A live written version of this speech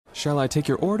Shall I take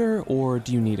your order, or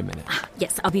do you need a minute?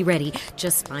 Yes, I'll be ready.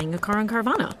 Just buying a car on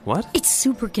Carvana. What? It's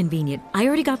super convenient. I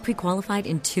already got pre-qualified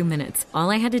in 2 minutes. All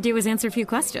I had to do was answer a few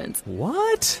questions.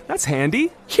 What? That's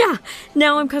handy. Yeah,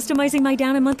 now I'm customizing my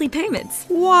down and monthly payments.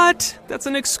 What? That's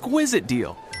an exquisite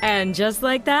deal. And just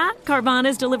like that,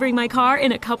 Carvana's delivering my car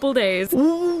in a couple days.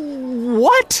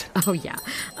 What? Oh,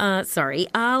 yeah. Sorry,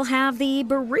 I'll have the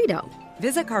burrito.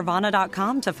 Visit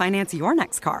Carvana.com to finance your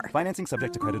next car. Financing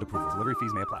subject to credit approval. Delivery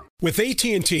fees may apply. With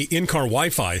AT&T in-car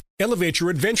Wi-Fi, elevate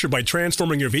your adventure by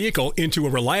transforming your vehicle into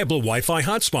a reliable Wi-Fi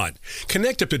hotspot.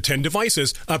 Connect up to 10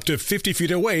 devices up to 50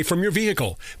 feet away from your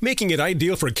vehicle, making it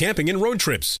ideal for camping and road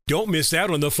trips. Don't miss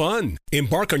out on the fun.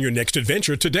 Embark on your next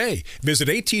adventure today. Visit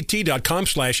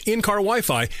att.com/in-car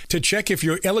Wi-Fi to check if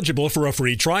you're eligible for a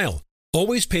free trial.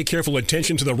 Always pay careful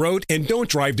attention to the road and don't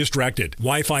drive distracted.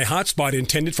 Wi-Fi hotspot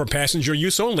intended for passenger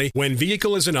use only when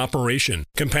vehicle is in operation.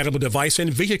 Compatible device and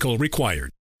vehicle required.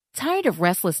 Tired of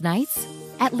restless nights?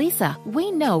 At Leesa, we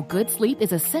know good sleep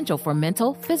is essential for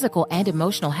mental, physical, and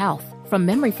emotional health. From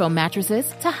memory foam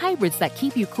mattresses to hybrids that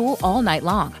keep you cool all night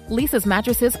long, Leesa's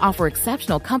mattresses offer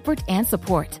exceptional comfort and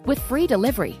support with free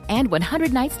delivery and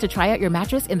 100 nights to try out your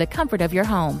mattress in the comfort of your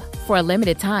home. For a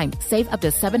limited time, save up to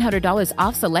 $700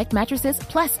 off select mattresses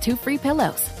plus 2 free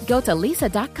pillows. Go to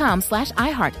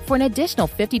leesa.com/iHeart for an additional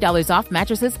 $50 off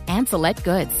mattresses and select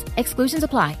goods. Exclusions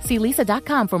apply. See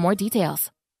leesa.com for more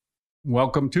details.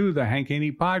 Welcome to the Hank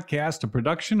Haney Podcast, a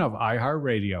production of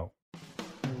iHeartRadio.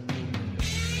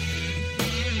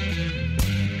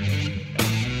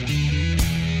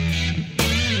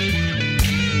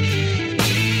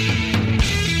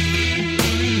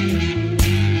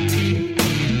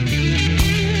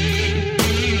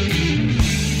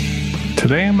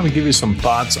 Today I'm going to give you some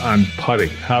thoughts on putting,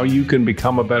 how you can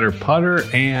become a better putter,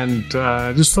 and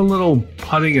just a little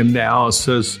putting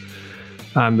analysis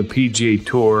on the PGA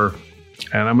Tour.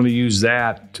 And I'm going to use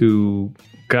that to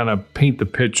kind of paint the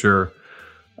picture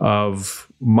of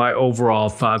my overall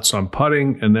thoughts on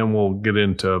putting, and then we'll get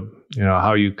into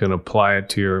how you can apply it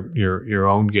to your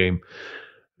own game.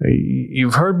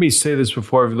 You've heard me say this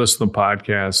before if you listen to the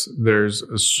podcast. There's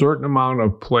a certain amount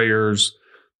of players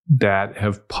that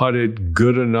have putted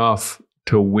good enough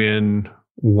to win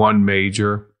one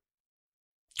major.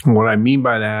 What I mean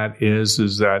by that is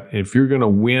that if you're going to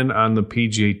win on the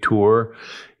PGA Tour,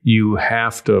 you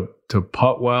have to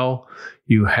putt well.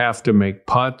 You have to make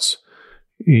putts.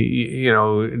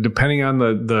 Depending on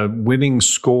the winning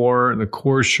score and the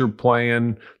course you're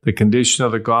playing, the condition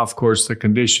of the golf course, the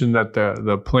condition that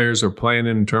the players are playing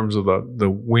in terms of the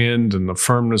wind and the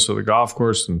firmness of the golf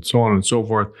course and so on and so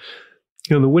forth.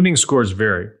 The winning scores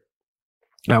vary.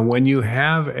 Now, when you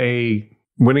have a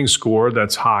winning score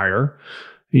that's higher,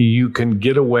 you can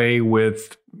get away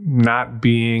with not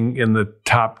being in the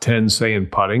top 10, say, in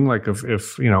putting. Like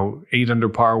if 8 under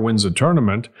par wins a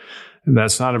tournament,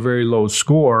 that's not a very low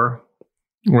score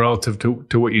relative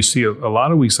to what you see a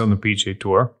lot of weeks on the PGA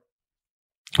Tour.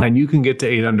 And you can get to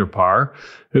 8 under par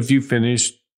if you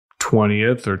finish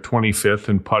 20th or 25th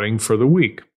in putting for the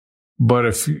week. But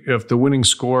if the winning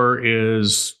score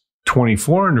is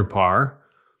 24 under par,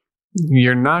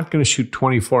 you're not going to shoot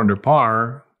 24 under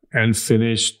par and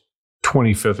finish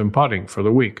 25th in putting for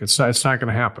the week. It's not going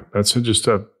to happen. That's just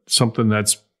something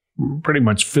that's pretty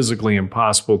much physically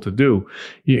impossible to do.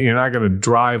 You're not going to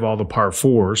drive all the par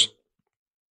fours.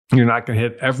 You're not going to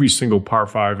hit every single par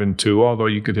 5 and 2, although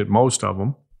you could hit most of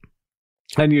them.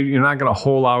 And you're not going to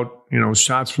hole out,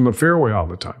 shots from the fairway all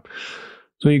the time.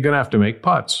 So you're going to have to make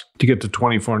putts to get to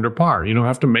 24 under par. You don't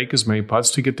have to make as many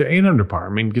putts to get to 8 under par.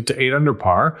 Get to 8 under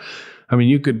par.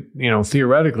 You could,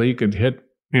 theoretically, you could hit,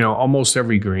 almost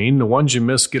every green. The ones you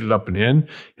miss, get it up and in.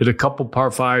 Hit a couple par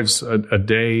 5s a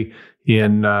day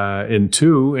in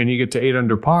 2, and you get to 8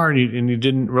 under par, and you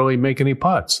didn't really make any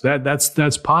putts.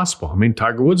 That's possible.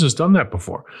 Tiger Woods has done that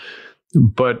before.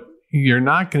 But you're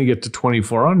not going to get to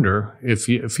 24 under if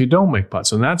you don't make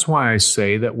putts. And that's why I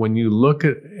say that when you look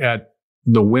at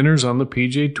the winners on the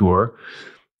PGA Tour,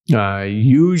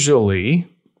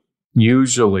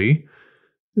 usually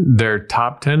they're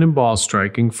top 10 in ball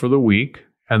striking for the week,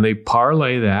 and they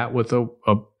parlay that with a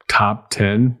top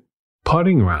 10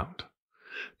 putting round,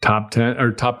 top 10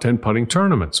 putting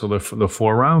tournament. So the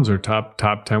 4 rounds are top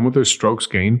 10 with their strokes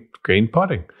gained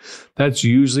putting. That's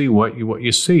usually what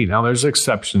you see. Now there's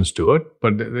exceptions to it,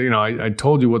 but I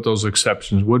told you what those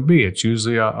exceptions would be. It's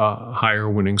usually a higher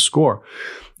winning score.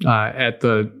 At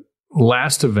the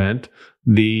last event,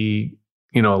 the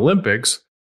Olympics,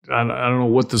 I don't know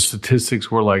what the statistics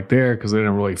were like there because they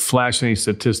didn't really flash any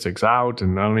statistics out,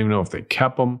 and I don't even know if they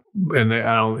kept them. And they're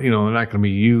not going to be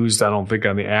used, I don't think,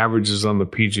 on the averages on the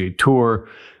PGA Tour.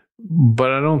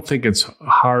 But I don't think it's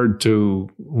hard to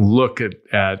look at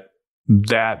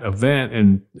that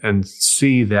event and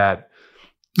see that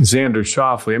Xander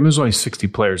Schauffele. I mean, there's only 60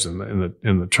 players in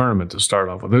the tournament to start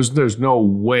off with. There's no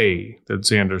way that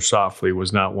Xander Schauffele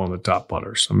was not one of the top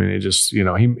putters. I mean, it just,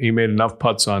 he made enough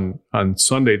putts on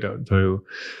Sunday to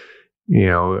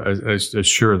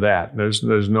assure that.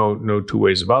 There's no two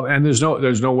ways about it. And there's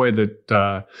no way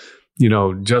that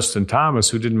Justin Thomas,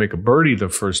 who didn't make a birdie the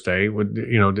first day,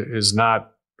 is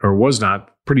not or was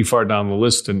not pretty far down the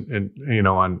list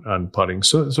on putting.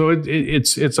 So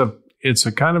it's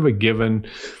a kind of a given.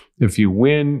 If you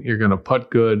win, you're going to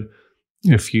putt good.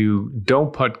 If you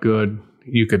don't putt good,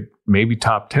 you could maybe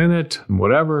top 10 it,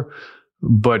 whatever,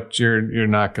 but you're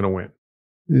not going to win.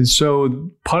 So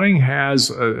putting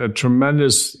has a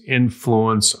tremendous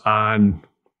influence on,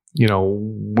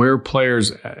 where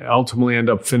players ultimately end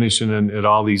up finishing at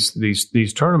all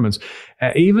these tournaments.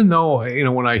 Even though,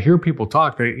 when I hear people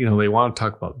talk, they want to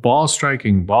talk about ball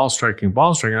striking.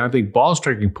 And I think ball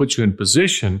striking puts you in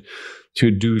position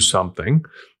to do something,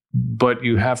 but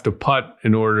you have to putt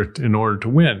in order to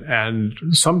win. And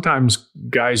sometimes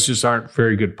guys just aren't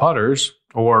very good putters.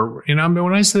 Or,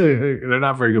 when I say they're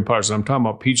not very good putters, I'm talking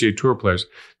about PGA Tour players.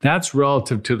 That's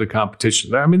relative to the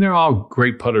competition. I mean, they're all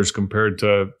great putters compared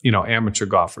to, amateur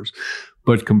golfers.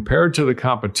 But compared to the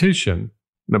competition,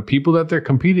 the people that they're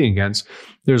competing against,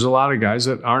 there's a lot of guys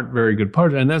that aren't very good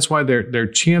putters. And that's why their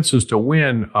chances to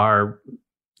win are,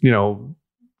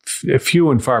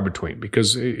 few and far between,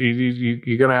 because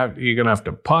you're gonna have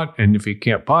to putt. And if you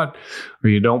can't putt or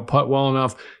you don't putt well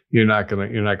enough, you're not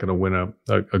gonna win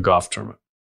a golf tournament.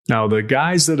 Now, the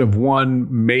guys that have won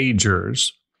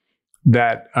majors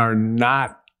that are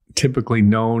not typically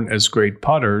known as great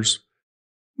putters,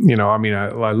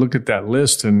 I look at that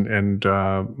list and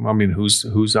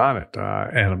who's on it?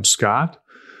 Adam Scott,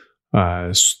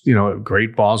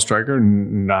 great ball striker,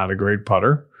 not a great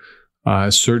putter.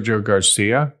 Sergio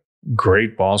Garcia,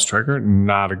 great ball striker,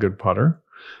 not a good putter.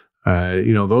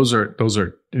 Those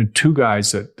are two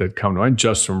guys that come to mind.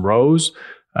 Justin Rose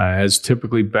has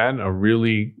typically been a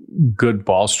really good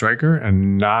ball striker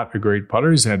and not a great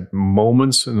putter. He's had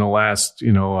moments in the last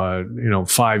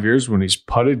 5 years when he's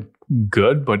putted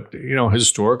good, but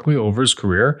historically over his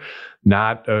career,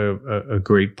 not a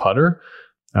great putter.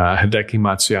 Hideki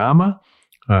Matsuyama,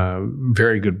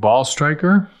 very good ball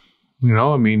striker.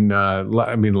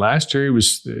 Last year he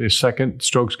was second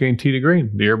strokes gained tee to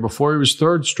green. The year before he was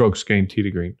third strokes gained tee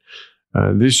to green.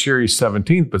 This year he's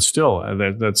 17th, but still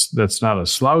that's not a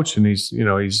slouch. And he's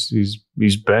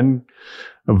been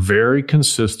a very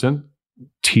consistent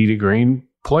tee to green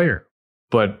player,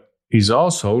 but he's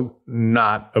also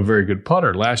not a very good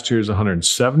putter. Last year he was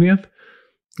 170th.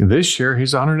 This year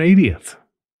he's 180th.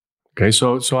 Okay.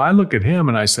 So I look at him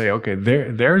and I say, okay,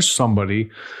 there's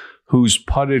somebody who's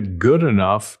putted good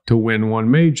enough to win one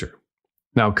major.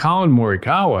 Now, Colin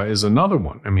Morikawa is another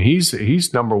one. I mean,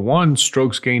 he's number one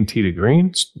strokes gained tee to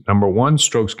green, number one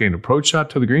strokes gained approach shot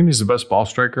to the green. He's the best ball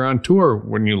striker on tour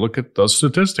when you look at those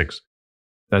statistics.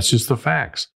 That's just the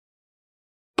facts.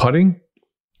 Putting,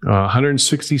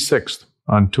 166th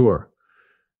on tour.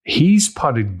 He's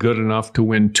putted good enough to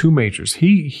win two majors.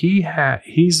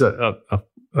 He's an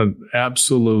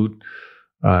absolute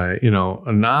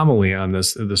anomaly on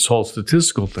this whole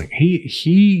statistical thing.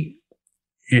 He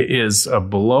is a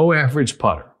below average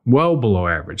putter, well below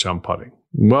average on putting,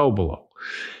 well below.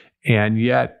 And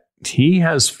yet he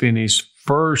has finished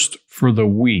first for the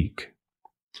week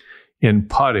in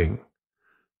putting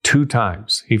 2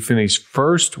 times. He finished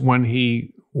first when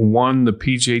he won the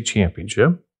PGA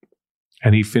Championship,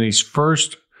 and he finished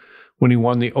first when he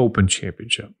won the Open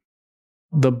Championship.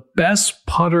 The best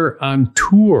putter on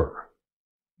tour,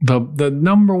 the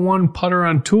number one putter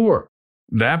on tour,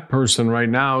 that person right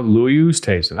now, Louis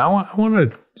Oosthuizen. I want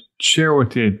to share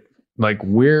with you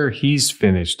where he's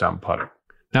finished on putting.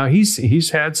 Now he's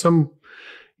had some,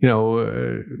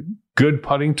 good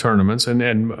putting tournaments,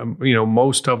 and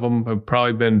most of them have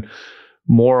probably been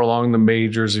more along the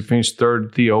majors. He finished third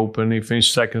at the Open. He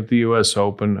finished second at the U.S.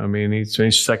 Open. I mean, he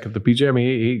finished second at the PGA. I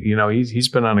mean, he's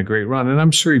been on a great run, and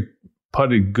I'm sure he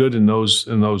putted good in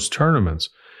those tournaments.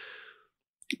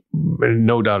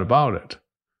 No doubt about it.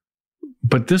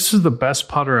 But this is the best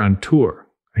putter on tour.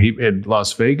 At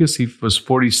Las Vegas, he was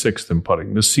 46th in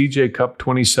putting. The CJ Cup,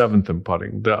 27th in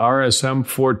putting. The RSM,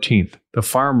 14th. The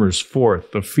Farmers,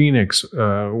 4th. The Phoenix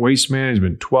Waste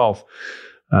Management, 12th.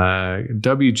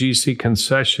 WGC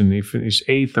Concession, he finished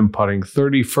 8th in putting.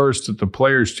 31st at the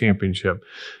Players Championship.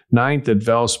 9th at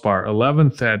Valspar.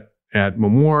 11th at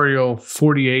Memorial.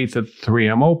 48th at the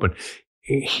 3M Open.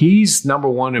 He's number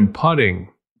one in putting,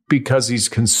 because he's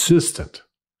consistent.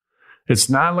 It's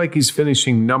not like he's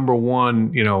finishing number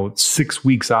one, 6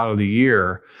 weeks out of the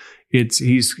year.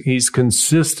 He's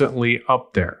consistently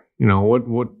up there.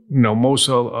 Most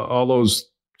of all those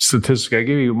statistics I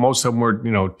gave you, most of them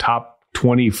were, top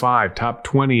 25, top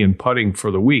 20 in putting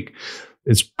for the week.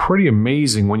 It's pretty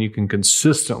amazing when you can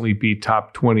consistently be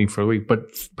top 20 for the week. But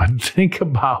think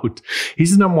about,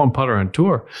 he's the number one putter on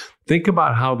tour. Think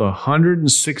about how the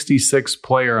 166th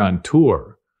player on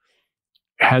tour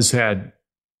has had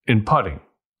in putting.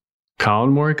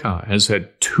 Collin Morikawa has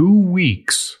had 2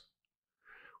 weeks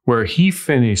where he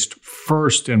finished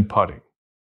first in putting.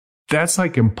 That's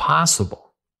like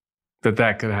impossible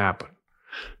that could happen.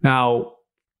 Now,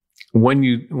 when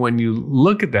you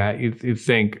look at that, you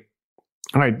think,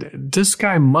 all right, this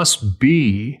guy must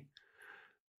be,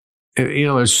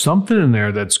 there's something in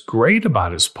there that's great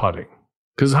about his putting.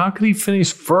 Because how could he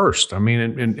finish first? I mean,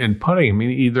 in putting, I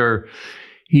mean, either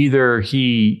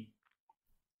he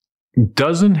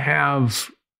doesn't have,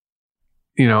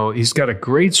 he's got a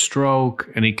great stroke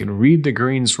and he can read the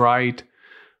greens right,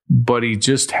 but he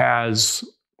just has,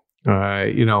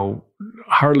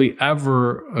 hardly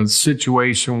ever a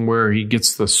situation where he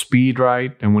gets the speed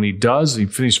right. And when he does, he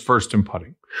finishes first in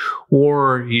putting.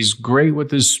 Or he's great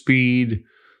with his speed.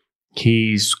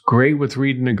 He's great with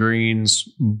reading the greens,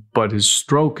 but his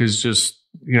stroke is just,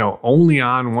 only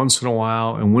on once in a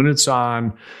while. And when it's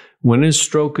on, when his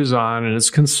stroke is on and it's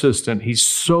consistent, he's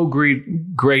so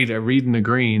great at reading the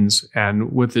greens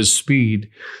and with his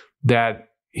speed that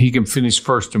he can finish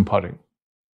first in putting.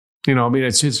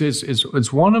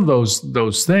 It's one of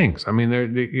those things. I mean,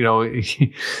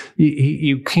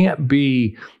 you can't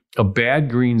be a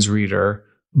bad greens reader,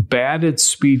 bad at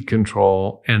speed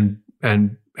control, and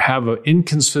have an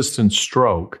inconsistent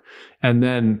stroke, and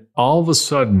then all of a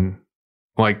sudden,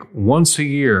 like once a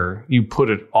year, you put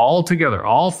it all together.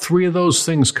 All three of those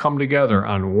things come together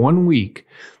on 1 week,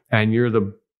 and you're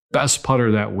the best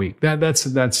putter that week. That's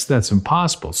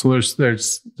impossible. So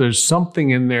there's something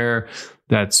in there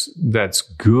that's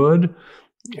good.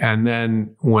 And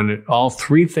then when all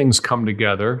three things come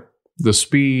together, the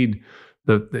speed,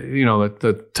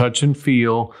 the touch and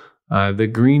feel, the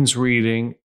greens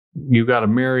reading, you got to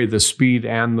marry the speed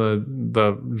and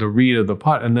the read of the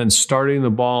putt, and then starting the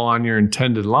ball on your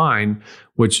intended line,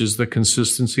 which is the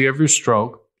consistency of your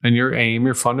stroke and your aim,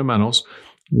 your fundamentals.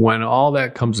 When all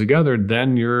that comes together,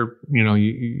 then you're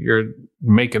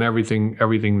making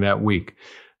everything that week.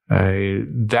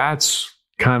 That's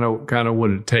kind of what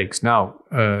it takes. Now,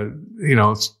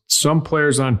 some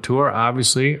players on tour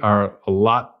obviously are a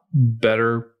lot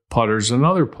better putters than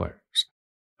other players.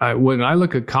 When I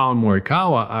look at Collin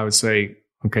Morikawa, I would say,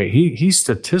 okay, he's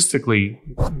statistically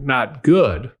not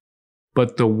good,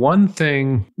 but the one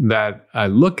thing that I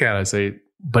look at, I say,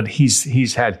 but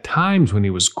he's had times when he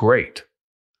was great,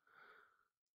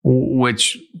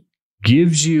 which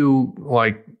gives you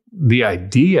like the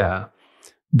idea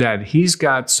that he's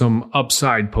got some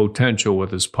upside potential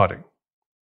with his putting.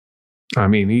 I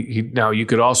mean, now you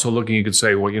could also look and you could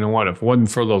say, well, you know what? If it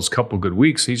wasn't for those couple good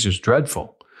weeks, he's just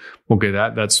dreadful. Okay,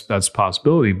 that's a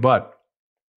possibility. But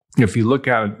if you look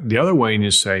at it the other way and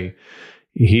you say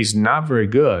he's not very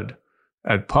good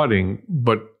at putting,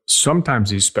 but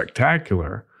sometimes he's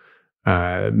spectacular,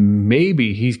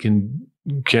 maybe he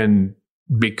can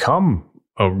become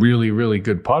a really, really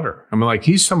good putter. I mean, like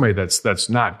he's somebody that's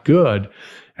not good,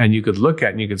 and you could look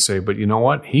at and you could say, but you know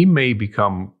what? He may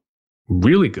become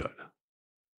really good.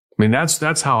 I mean,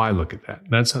 that's how I look at that.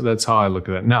 That's how I look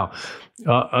at that. Now,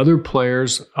 other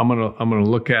players, I'm gonna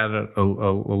look at it a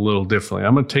little differently.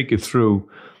 I'm gonna take you through,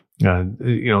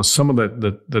 some of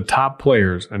the top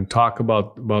players and talk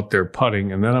about their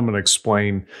putting, and then I'm gonna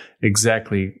explain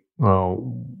exactly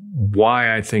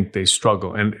why I think they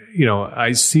struggle. And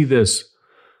I see this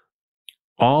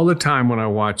all the time when I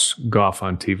watch golf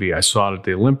on TV. I saw it at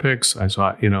the Olympics. I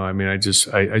saw it,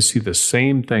 I see the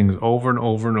same things over and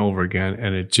over and over again.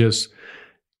 And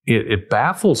it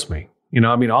baffles me.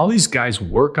 All these guys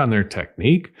work on their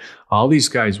technique. All these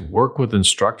guys work with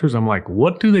instructors. I'm like,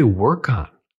 what do they work on?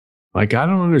 Like, I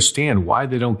don't understand why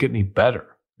they don't get any better.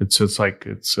 It's like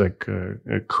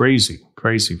crazy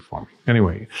for me.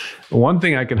 Anyway, one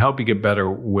thing I can help you get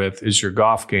better with is your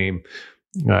golf game.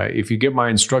 If you get my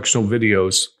instructional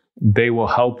videos, they will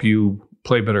help you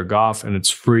play better golf, and it's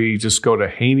free. Just go to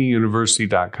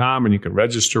haneyuniversity.com and you can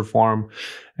register for them,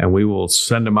 and we will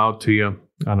send them out to you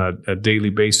on a daily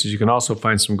basis. You can also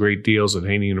find some great deals at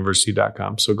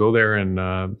haneyuniversity.com. So go there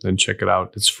and check it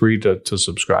out. It's free to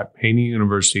subscribe.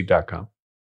 haneyuniversity.com.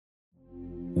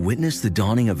 Witness the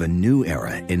dawning of a new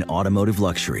era in automotive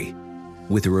luxury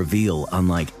with a reveal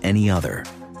unlike any other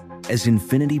as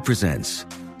Infiniti presents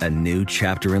a new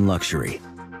chapter in luxury,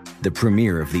 the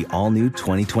premiere of the all-new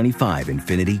 2025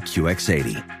 Infiniti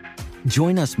QX80.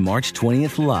 Join us March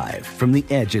 20th live from the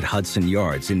Edge at Hudson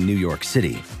Yards in New York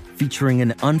City, featuring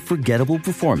an unforgettable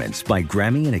performance by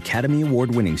Grammy and Academy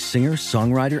Award-winning singer,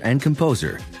 songwriter, and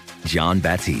composer, Jon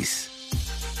Batiste.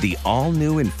 The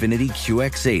all-new Infiniti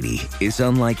QX80 is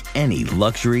unlike any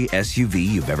luxury SUV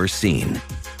you've ever seen.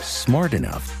 Smart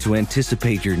enough to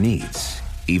anticipate your needs,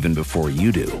 even before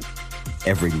you do.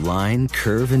 Every line,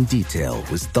 curve, and detail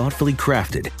was thoughtfully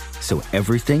crafted, so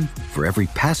everything for every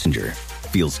passenger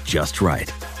feels just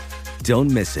right.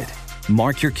 Don't miss it.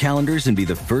 Mark your calendars and be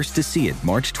the first to see it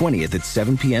March 20th at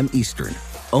 7 p.m. Eastern,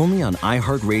 only on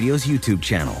iHeartRadio's YouTube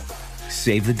channel.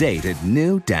 Save the date at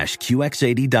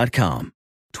new-QX80.com.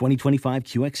 2025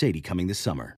 QX80 coming this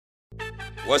summer.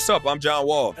 What's up? I'm John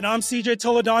Wall. And I'm CJ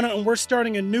Toledano, and we're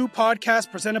starting a new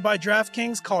podcast presented by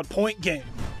DraftKings called Point Game.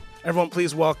 Everyone,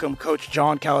 please welcome Coach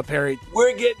John Calipari.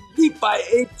 We're getting beat by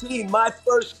 18. My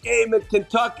first game in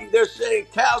Kentucky, they're saying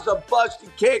Cal's a bust. He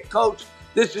can't coach.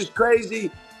 This is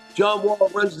crazy. John Wall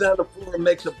runs down the floor and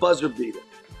makes a buzzer beater.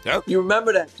 Yep. You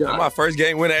remember that, John? That's my first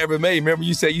game winner I ever made. Remember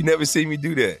you said you never see me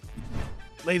do that.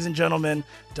 Ladies and gentlemen,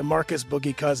 DeMarcus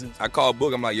Boogie Cousins. I called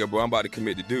Boog. I'm like, yo, bro, I'm about to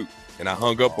commit to Duke. And I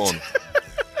hung up on him.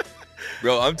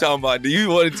 Bro, I'm talking about, do you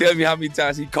want to tell me how many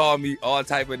times he called me all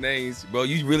type of names? Bro,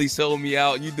 you really sold me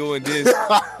out. You doing this.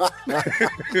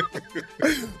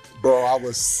 Bro, I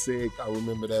was sick. I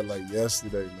remember that like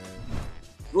yesterday, man.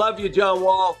 Love you, John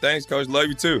Wall. Thanks, Coach. Love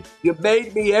you, too. You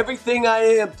made me everything I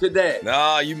am today.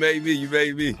 Nah, you made me. You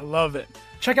made me. I love it.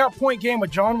 Check out Point Game with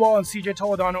John Wall and CJ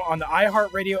Toledano on the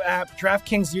iHeartRadio app,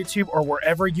 DraftKings YouTube, or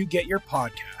wherever you get your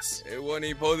podcasts. It wasn't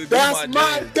even supposed to be That's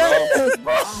my dance,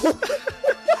 bro.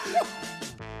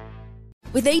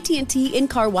 With AT&T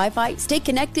in-car Wi-Fi, stay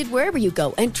connected wherever you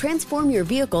go and transform your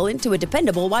vehicle into a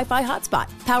dependable Wi-Fi hotspot.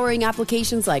 Powering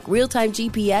applications like real-time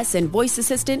GPS and voice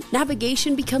assistant,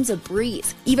 navigation becomes a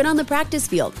breeze. Even on the practice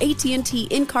field, AT&T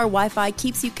in-car Wi-Fi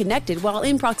keeps you connected while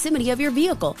in proximity of your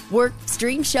vehicle. Work,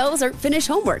 stream shows, or finish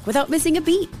homework without missing a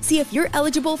beat. See if you're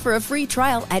eligible for a free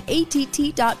trial at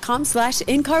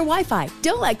att.com/in-car Wi-Fi.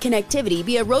 Don't let connectivity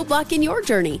be a roadblock in your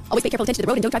journey. Always pay careful attention to the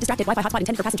road and don't drive distracted. Wi-Fi hotspot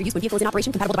intended for passenger use when vehicle is in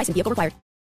operation. Compatible device and vehicle required.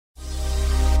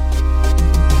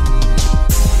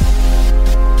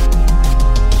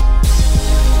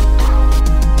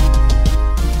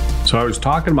 So I was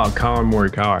talking about Collin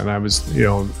Morikawa, and I was,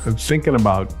 thinking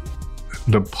about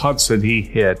the putts that he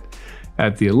hit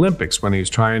at the Olympics when he was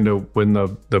trying to win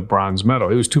the bronze medal.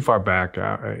 He was too far back,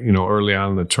 early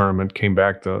on in the tournament, came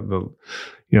back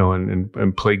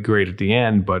and played great at the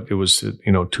end, but it was,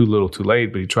 too little too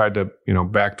late. But he tried to,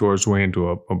 backdoor his way into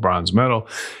a bronze medal,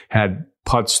 had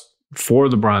putts for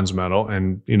the bronze medal,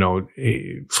 and,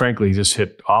 frankly, he just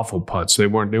hit awful putts. They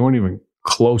weren't even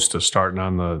close to starting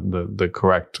on the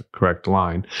correct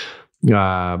line.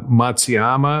 Hideki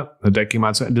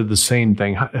Matsuyama did the same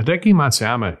thing. Hideki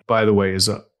Matsuyama, by the way, is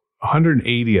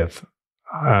 180th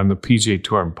on the PGA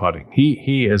Tour in putting.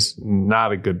 He is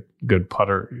not a good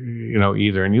putter,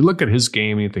 either. And you look at his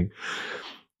game and you think,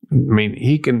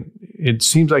 it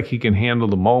seems like he can handle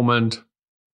the moment.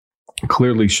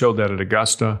 Clearly showed that at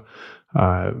Augusta.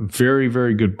 Very,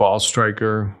 very good ball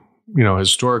striker.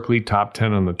 Historically top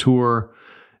 10 on the tour,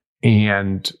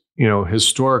 and,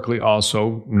 historically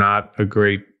also not a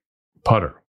great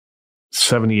putter.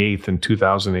 78th in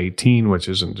 2018, which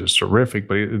isn't just terrific,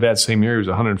 but that same year he was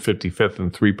 155th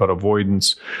in three-putt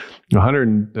avoidance,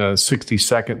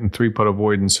 162nd in three-putt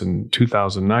avoidance in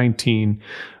 2019,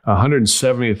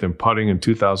 170th in putting in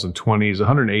 2020, he's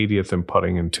 180th in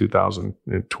putting in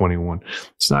 2021.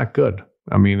 It's not good.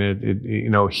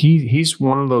 He's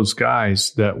one of those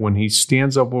guys that when he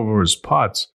stands up over his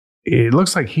putts, it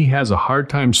looks like he has a hard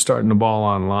time starting the ball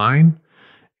on line.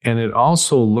 And it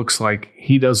also looks like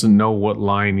he doesn't know what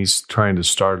line he's trying to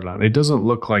start it on. It doesn't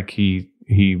look like he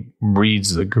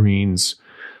reads the greens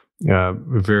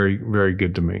very, very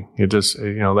good to me. It just,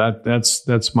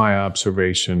 that's my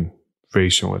observation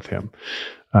with him.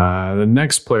 The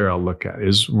next player I'll look at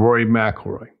is Rory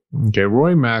McIlroy. Okay,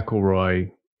 Rory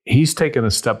McIlroy, he's taken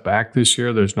a step back this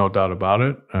year. There's no doubt about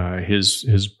it.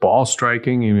 His ball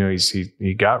striking,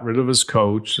 he got rid of his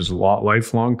coach, his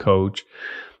lifelong coach.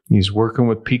 He's working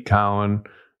with Pete Cowan.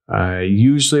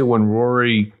 Usually when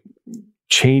Rory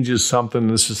changes something,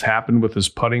 this has happened with his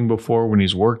putting before, when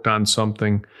he's worked on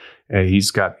something,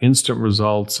 he's got instant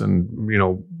results, and,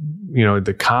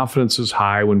 the confidence is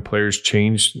high when players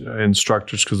change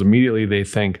instructors, because immediately they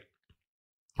think,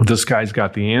 this guy's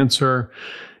got the answer.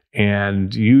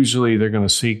 And usually they're going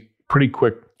to see pretty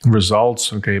quick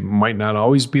results. Okay, it might not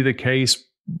always be the case,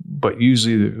 but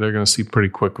usually they're going to see pretty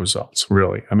quick results,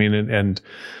 really. I mean, and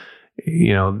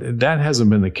you know, that hasn't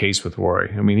been the case with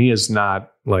Rory. I mean, he is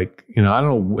not like, you know, I don't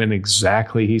know when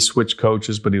exactly he switched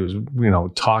coaches, but he was, you know,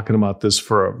 talking about this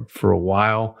for a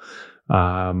while.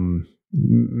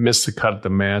 Missed the cut at the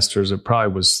Masters. It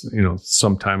probably was, you know,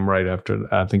 sometime right after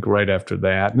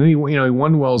that. And he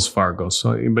won Wells Fargo.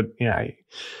 So, but yeah,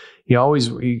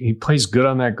 he plays good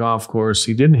on that golf course.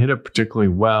 He didn't hit it particularly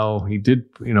well. He did,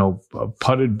 you know,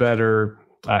 putted better.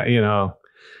 You know,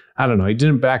 I don't know. He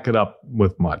didn't back it up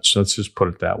with much. Let's just put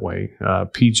it that way.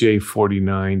 PGA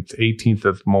 49th, 18th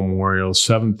at the Memorial,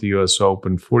 7th at the U.S.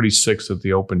 Open, 46th at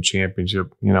the Open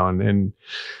Championship, you know, and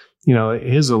you know,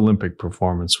 his Olympic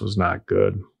performance was not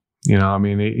good. You know, I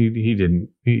mean,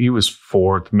 he was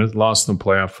fourth, lost in the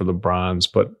playoff for the bronze.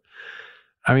 But,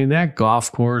 I mean, that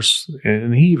golf course,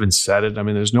 and he even said it, I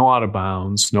mean, there's no out of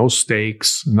bounds, no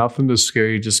stakes, nothing to scare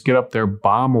you. Just get up there,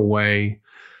 bomb away.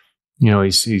 You know,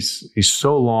 he's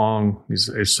so long.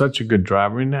 He's such a good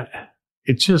driver. I mean,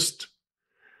 it just,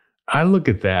 I look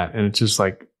at that, and it's just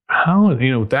like, how,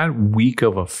 you know, that weak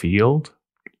of a field,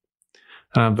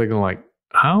 and I'm thinking like,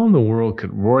 how in the world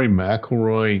could Rory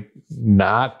McIlroy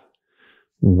not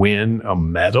win a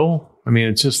medal? I mean,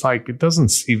 it's just like, it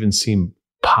doesn't even seem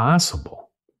possible,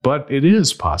 but it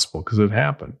is possible because it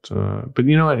happened. But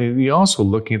you know, you also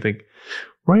look and you think,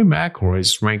 Rory McIlroy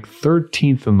is ranked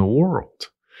 13th in the world.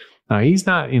 Now he's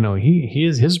not, you know,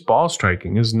 his ball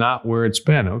striking is not where it's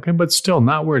been. Okay. But still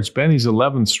not where it's been. He's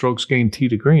 11 strokes gained tee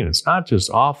to green. It's not just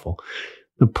awful.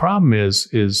 The problem is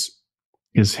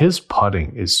his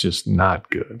putting is just not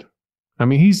good. I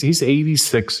mean, he's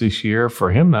 86 this year.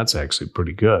 For him, that's actually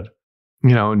pretty good.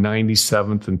 You know,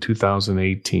 97th in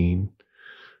 2018,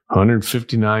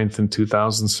 159th in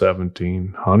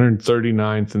 2017,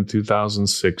 139th in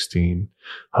 2016,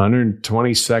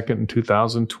 122nd in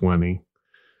 2020.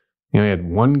 You know, he had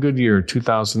one good year in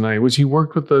 2009, which he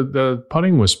worked with the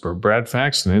putting whisperer, Brad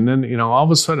Faxon. And then, you know, all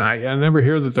of a sudden, I never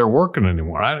hear that they're working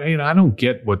anymore. I don't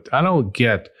get Rory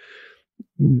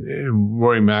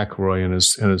McIlroy and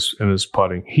his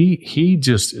putting. He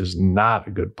just is not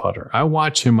a good putter. I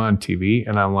watch him on TV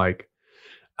and I'm like,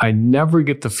 I never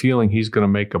get the feeling he's going to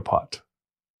make a putt.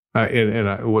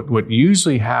 What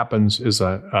usually happens is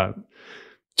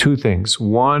two things.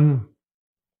 One,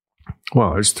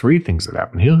 well, there's three things that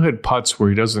happen. He'll hit putts where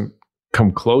he doesn't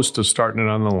come close to starting it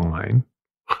on the line.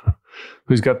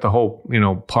 He's got the whole, you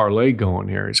know, parlay going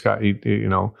here.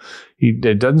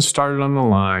 It doesn't start it on the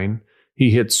line. He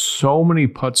hits so many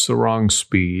putts the wrong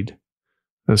speed.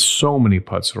 There's so many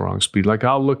putts the wrong speed. Like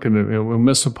I'll look at it, we'll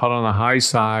miss a putt on the high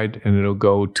side and it'll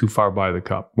go too far by the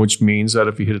cup, which means that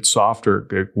if he hit it softer,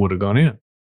 it would have gone in.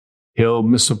 He'll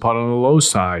miss a putt on the low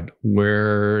side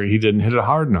where he didn't hit it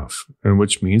hard enough, and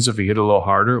which means if he hit it a little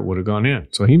harder, it would have gone in.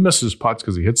 So he misses putts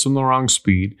because he hits them the wrong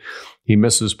speed. He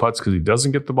misses putts because he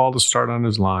doesn't get the ball to start on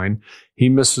his line. He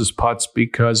misses putts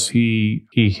because he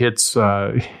hits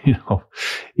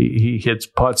he hits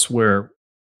putts where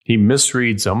he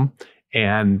misreads them,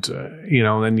 and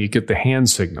then you get the hand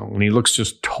signal, and he looks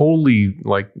just totally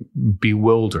like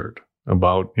bewildered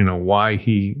about, why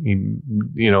he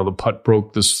the putt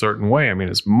broke this certain way. I mean,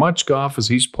 as much golf as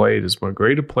he's played, as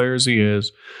great a player as he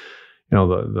is,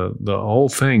 the whole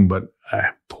thing. But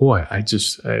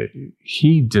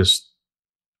he just,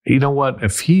 what,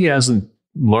 if he hasn't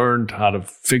learned how to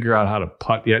figure out how to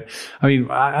putt yet, I mean,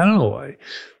 I don't know.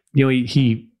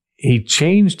 He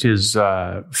changed his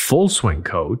full swing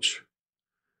coach.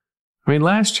 I mean,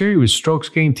 last year he was strokes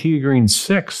gained tee to green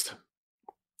 6th.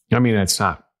 I mean, that's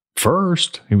not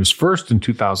first. He was first in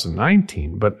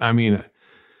 2019, but I mean,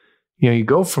 you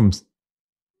go from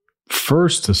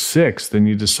first to 6th and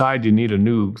you decide you need a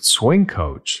new swing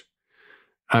coach.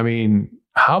 I mean,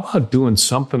 how about doing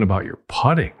something about your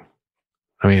putting?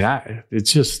 I mean, it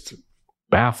just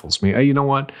baffles me. You know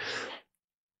what?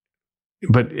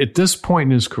 But at this point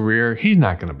in his career, he's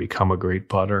not going to become a great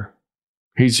putter.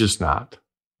 He's just not.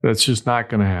 That's just not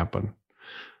going to happen.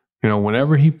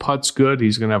 Whenever he putts good,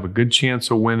 he's going to have a good chance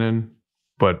of winning,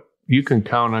 but you can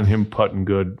count on him putting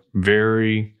good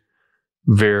very,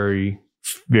 very,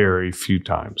 very few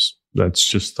times. That's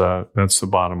just that's the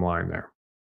bottom line there.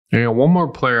 One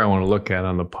more player I want to look at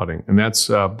on the putting, and that's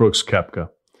Brooks Koepka,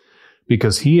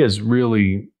 because he has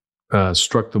really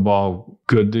struck the ball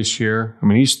good this year. I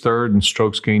mean, he's third in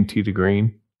strokes gained tee to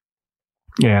green,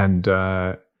 and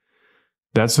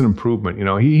that's an improvement.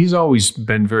 He's always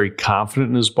been very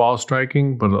confident in his ball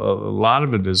striking, but a lot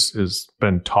of it has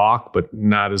been talk, but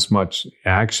not as much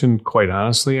action, quite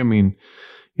honestly. I mean,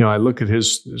 I look at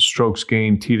his strokes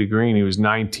gained tee to green. He was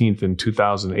 19th in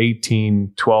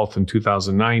 2018, 12th in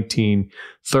 2019,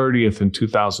 30th in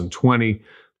 2020.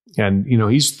 And,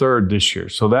 he's third this year.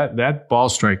 So that ball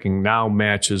striking now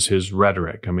matches his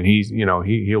rhetoric. I mean,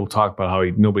 he'll talk about how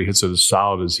nobody hits it as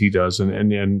solid as he does.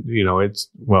 And it's,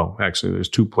 well, actually there's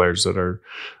two players that are,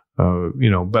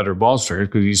 better ball strikers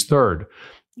because he's third,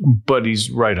 but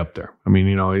he's right up there. I mean,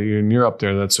 and you're up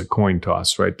there, that's a coin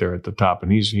toss right there at the top.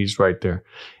 And he's right there.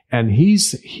 And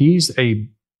he's a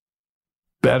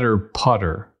better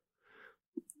putter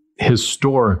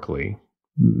historically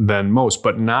than most,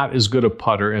 but not as good a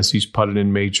putter as he's putted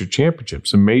in major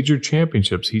championships. In major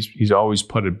championships, he's always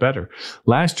putted better.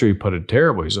 Last year, he putted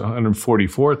terrible. He's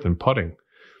 144th in putting.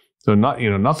 So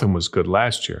nothing was good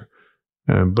last year.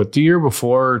 But the year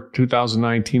before,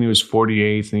 2019, he was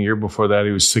 48th. And the year before that,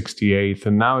 he was 68th.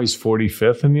 And now he's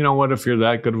 45th. And you know what? If you're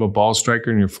that good of a ball striker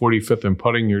and you're 45th in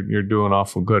putting, you're doing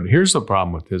awful good. Here's the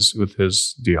problem with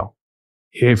his deal.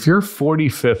 If you're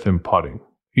 45th in putting,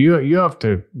 you have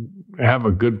to have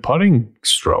a good putting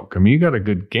stroke. I mean, you got a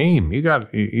good game.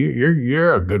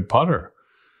 You're a good putter.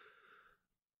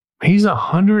 He's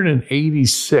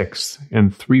 186th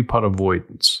in 3-putt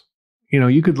avoidance.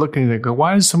 You could look at it and go,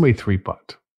 why does somebody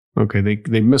 3-putt? Okay,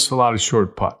 they miss a lot of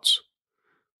short putts.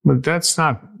 But that's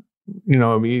not,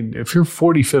 if you're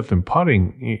 45th in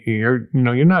putting, you're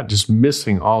not just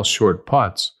missing all short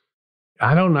putts.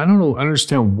 I don't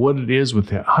understand what it is with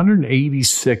that.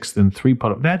 186th in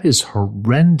 3-putt. That is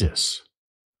horrendous.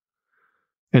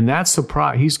 And that's the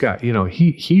problem. He's got,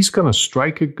 he's going to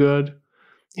strike it good.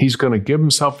 He's going to give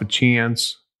himself a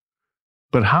chance.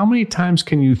 But how many times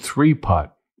can you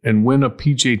 3-putt and win a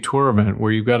PGA Tour event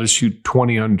where you've got to shoot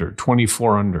 20 under,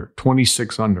 24 under,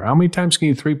 26 under? How many times can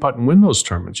you 3-putt and win those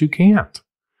tournaments? You can't.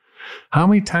 How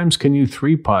many times can you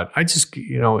 3-putt? I just,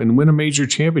 and win a major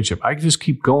championship. I just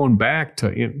keep going back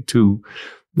to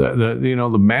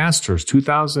the Masters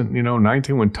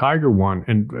 2019 when Tiger won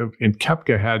and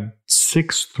Koepka had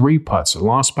 6 3-putts and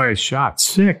lost by a shot.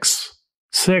 Six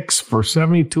for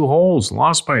 72 holes,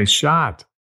 lost by a shot.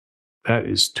 That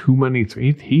is too many.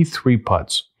 He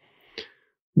 3-putts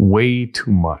way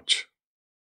too much.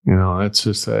 That's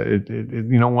just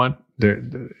you know what?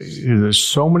 There's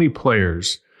so many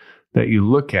players that you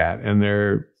look at and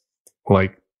they're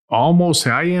like almost,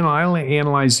 I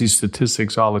analyze these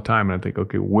statistics all the time and I think,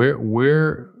 okay,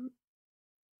 where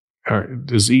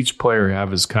does each player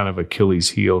have his kind of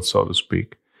Achilles heel, so to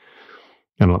speak?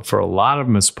 And for a lot of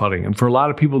them, it's putting. And for a lot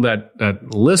of people that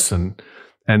listen,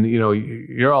 and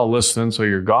you're all listening, so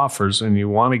you're golfers and you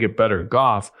want to get better at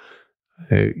golf,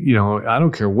 I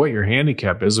don't care what your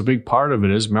handicap is. A big part of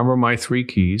it is, remember my 3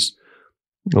 keys: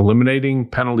 eliminating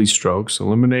penalty strokes,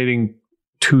 eliminating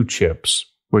 2 chips,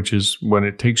 which is when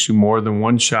it takes you more than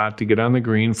 1 shot to get on the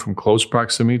green from close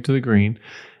proximity to the green,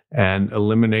 and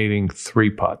eliminating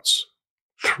 3-putts.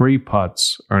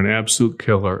 3-putts are an absolute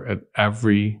killer at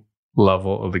every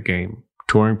level of the game.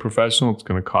 Touring professional, it's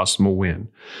going to cost them a win.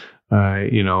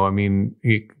 You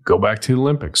go back to the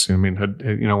Olympics. I mean, when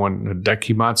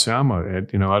Hideki Matsuyama had,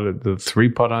 the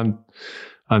 3-putt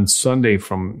on Sunday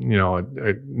from,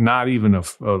 not even a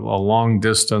long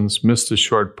distance, missed a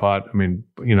short putt. I mean,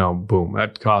 boom,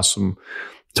 that cost him,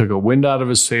 took a wind out of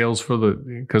his sails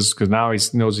because now he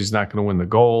knows he's not going to win the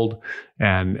gold,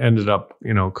 and ended up,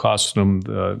 costing him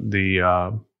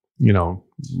the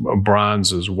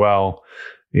bronze as well.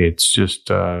 It's just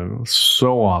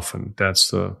so often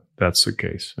that's the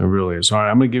case. It really is. All right,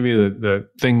 I'm going to give you the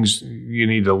things you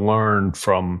need to learn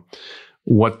from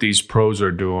what these pros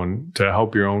are doing to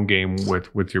help your own game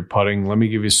with your putting. Let me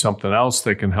give you something else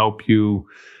that can help you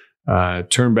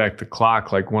turn back the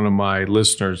clock, like one of my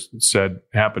listeners said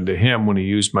happened to him when he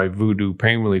used my Voodoo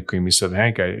pain relief cream. He said,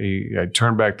 Hank, I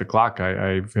turned back the clock.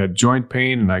 I've had joint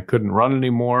pain and I couldn't run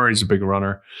anymore. He's a big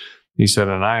runner. He said,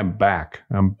 and I am back.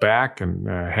 I'm back and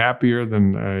happier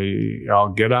than I'll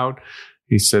get out.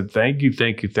 He said, thank you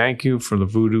for the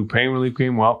Voodoo pain relief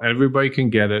cream. Well, everybody can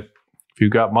get it. If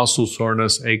you've got muscle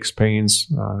soreness, aches,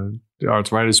 pains,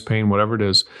 arthritis pain, whatever it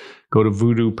is, go to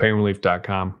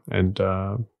voodoopainrelief.com and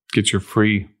get your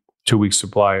free 2-week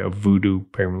supply of Voodoo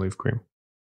pain relief cream.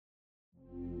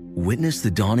 Witness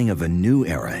the dawning of a new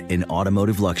era in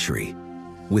automotive luxury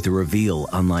with a reveal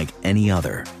unlike any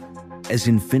other as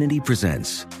Infiniti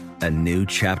presents a new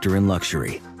chapter in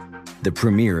luxury, the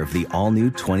premiere of the all-new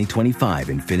 2025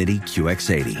 Infiniti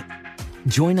QX80.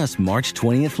 Join us March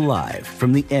 20th live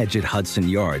from the Edge at Hudson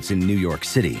Yards in New York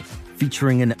City,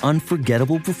 featuring an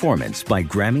unforgettable performance by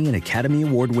Grammy and Academy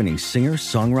Award-winning singer,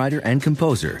 songwriter, and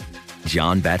composer,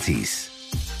 Jon Batiste.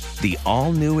 The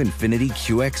all-new Infiniti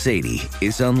QX80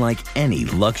 is unlike any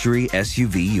luxury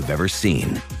SUV you've ever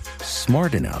seen.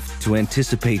 Smart enough to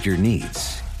anticipate your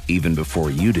needs, even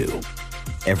before you do.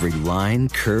 Every line,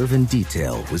 curve, and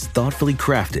detail was thoughtfully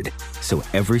crafted, so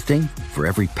everything for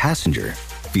every passenger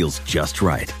feels just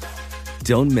right.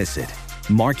 Don't miss it.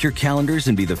 Mark your calendars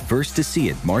and be the first to see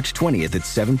it March 20th at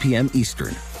 7 p.m.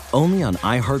 Eastern, only on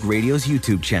iHeartRadio's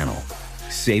YouTube channel.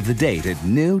 Save the date at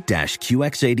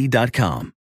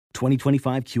new-QX80.com.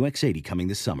 2025 QX80 coming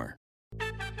this summer.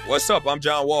 What's up? I'm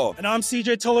John Wall. And I'm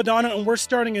CJ Toledano, and we're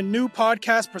starting a new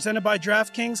podcast presented by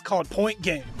DraftKings called Point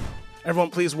Game.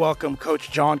 Everyone, please welcome Coach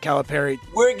John Calipari.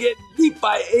 We're getting beat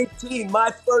by 18.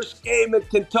 My first game in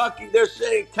Kentucky, they're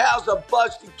saying Cal's a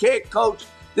bust. He can't coach.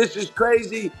 This is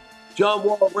crazy. John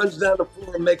Wall runs down the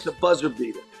floor and makes a buzzer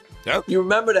beater. Yep. You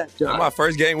remember that, John? That's my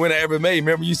first game winner I ever made.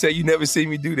 Remember you said you never seen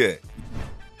me do that.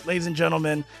 Ladies and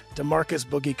gentlemen, DeMarcus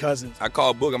Boogie Cousins. I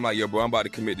called Book. I'm like, yo, bro, I'm about to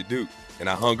commit to Duke. And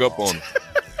I hung up on him.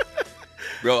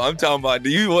 Bro, I'm talking about, do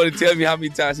you want to tell me how many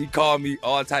times he called me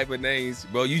all type of names?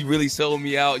 Bro, you really sold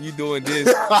me out. You doing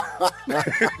this.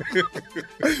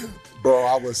 Bro,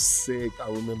 I was sick.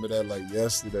 I remember that like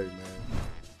yesterday, man.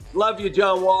 Love you,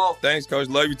 John Wall. Thanks, Coach.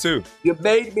 Love you, too. You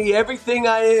made me everything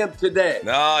I am today.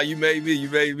 Nah, you made me. You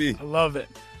made me. I love it.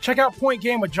 Check out Point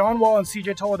Game with John Wall and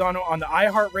CJ Toledano on the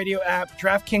iHeartRadio app,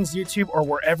 DraftKings YouTube, or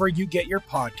wherever you get your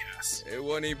podcasts. It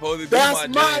wasn't even supposed to be That's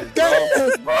my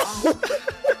game, bro.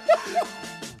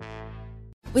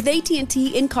 With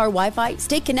AT&T in-car Wi-Fi,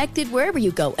 stay connected wherever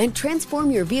you go and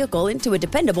transform your vehicle into a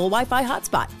dependable Wi-Fi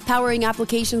hotspot. Powering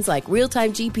applications like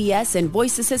real-time GPS and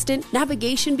voice assistant,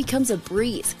 navigation becomes a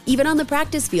breeze. Even on the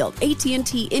practice field,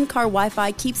 AT&T in-car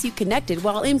Wi-Fi keeps you connected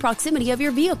while in proximity of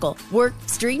your vehicle. Work,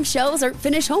 stream shows, or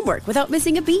finish homework without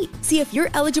missing a beat. See if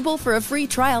you're eligible for a free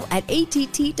trial at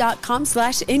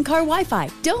att.com/in-car Wi-Fi.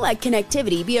 Don't let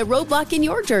connectivity be a roadblock in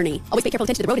your journey. Always pay careful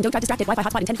attention to the road and don't drive distracted. Wi-Fi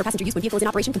hotspot intended for passenger use when vehicle is in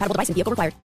operation. Compatible device and vehicle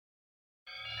required.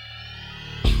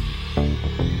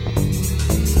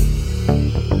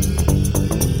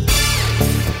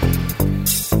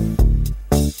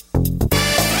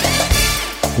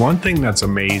 One thing that's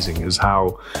amazing is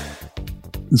how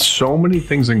so many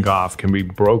things in golf can be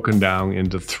broken down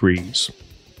into threes.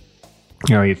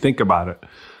 You know, you think about it.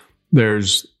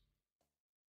 There's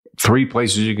three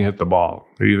places you can hit the ball.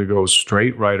 It either goes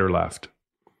straight, right, or left.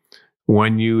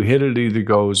 When you hit it, it either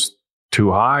goes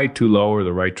too high, too low, or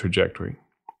the right trajectory.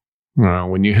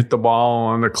 When you hit the ball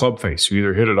on the club face, you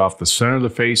either hit it off the center of the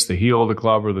face, the heel of the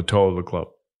club, or the toe of the club.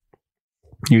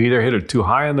 You either hit it too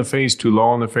high on the face, too low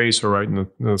on the face, or right in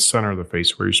the center of the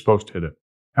face where you're supposed to hit it.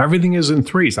 Everything is in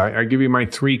threes. I give you my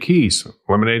three keys: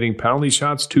 eliminating penalty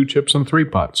shots, 2 chips, and 3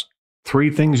 putts. 3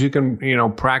 things you can,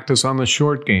 practice on the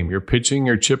short game: your pitching,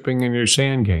 your chipping, and your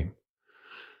sand game.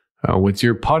 With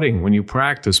your putting, when you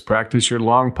practice your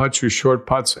long putts, your short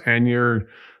putts, and your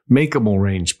makeable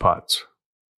range putts.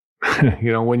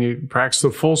 When you practice the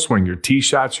full swing, your tee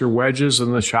shots, your wedges,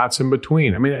 and the shots in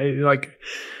between. I mean,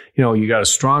 you got a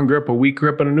strong grip, a weak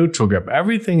grip, and a neutral grip.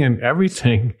 Everything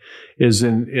is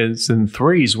in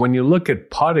threes. When you look at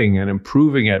putting and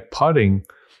improving at putting,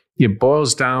 it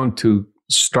boils down to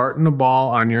starting the ball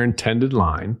on your intended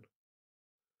line,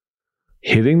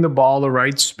 hitting the ball the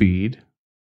right speed,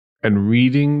 and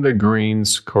reading the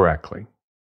greens correctly.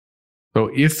 So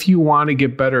if you want to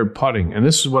get better at putting, and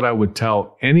this is what I would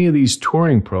tell any of these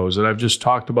touring pros that I've just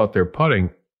talked about their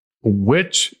putting,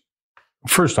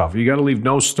 first off, you got to leave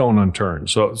no stone unturned.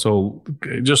 So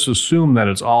just assume that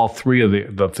it's all 3 of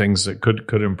the things that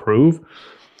could improve,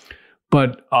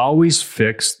 but always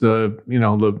fix the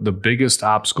biggest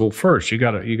obstacle first. You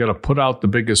got to put out the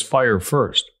biggest fire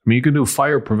first. I mean, you can do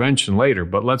fire prevention later,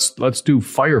 but let's do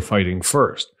firefighting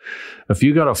first. If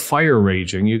you got a fire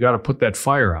raging, you got to put that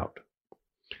fire out.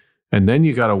 And then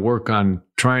you got to work on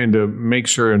trying to make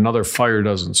sure another fire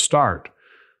doesn't start.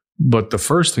 But the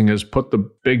first thing is put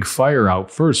the big fire out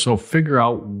first. So figure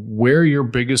out where your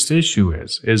biggest issue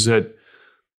is. Is it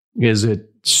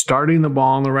starting the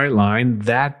ball on the right line?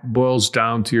 That boils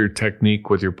down to your technique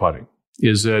with your putting.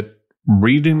 Is it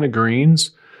reading the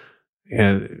greens?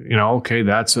 And,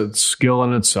 that's a skill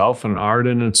in itself, an art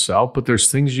in itself, but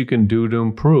there's things you can do to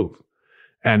improve.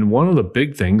 And one of the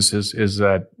big things is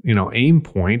that, aim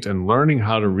point and learning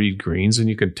how to read greens. And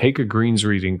you can take a greens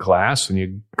reading class and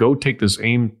you go take this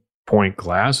aim point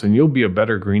class and you'll be a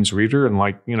better greens reader in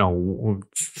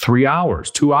 3 hours,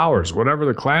 2 hours, whatever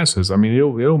the class is. I mean,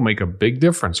 it'll make a big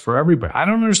difference for everybody. I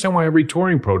don't understand why every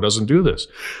touring pro doesn't do this.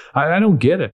 I don't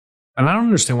get it. And I don't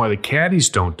understand why the caddies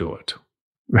don't do it.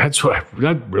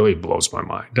 That really blows my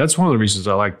mind. That's one of the reasons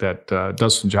I like that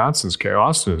Dustin Johnson's caddy.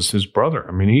 Austin is his brother.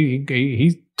 I mean,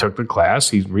 he took the class,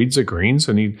 he reads the greens,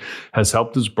 and he has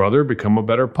helped his brother become a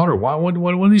better putter. What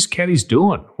are these caddies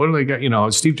doing? What do they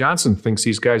got? Steve Johnson thinks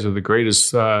these guys are the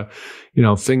greatest,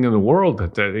 thing in the world.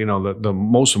 That the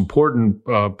most important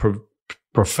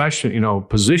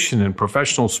position in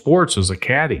professional sports is a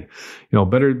caddy.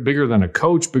 Bigger than a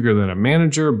coach, bigger than a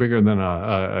manager, bigger than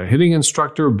a hitting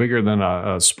instructor, bigger than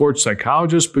a sports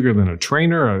psychologist, bigger than a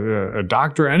trainer, a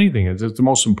doctor, anything. It's the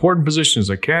most important position is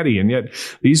a caddy. And yet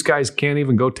these guys can't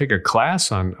even go take a class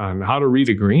on how to read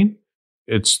a green.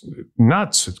 It's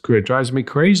nuts. It drives me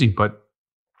crazy, but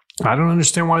I don't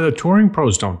understand why the touring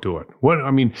pros don't do it.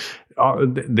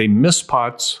 They miss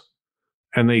putts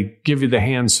and they give you the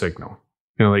hand signal.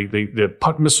 The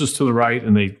putt misses to the right,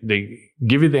 and they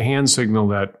give you the hand signal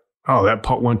that, oh, that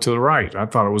putt went to the right. I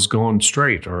thought it was going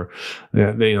straight. Or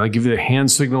they give you the hand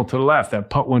signal to the left.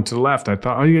 That putt went to the left. I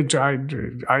thought,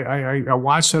 I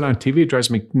watched that on TV. It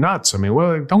drives me nuts.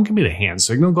 Don't give me the hand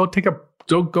signal. Go take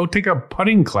a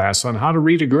putting class on how to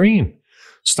read a green.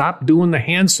 Stop doing the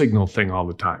hand signal thing all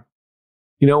the time.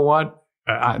 You know what?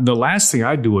 The last thing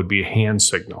I'd do would be a hand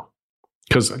signal.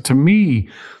 Because to me,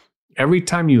 every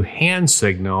time you hand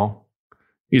signal,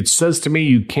 it says to me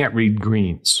you can't read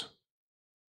greens.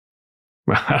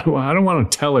 I don't want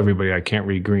to tell everybody I can't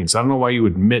read greens. I don't know why you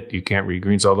admit you can't read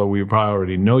greens, although we probably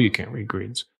already know you can't read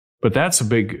greens. But that's a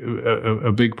big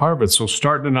part of it. So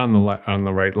starting on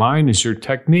the right line is your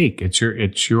technique. It's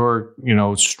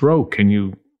your stroke.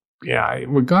 And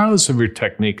regardless of your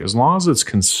technique, as long as it's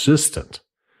consistent.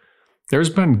 There's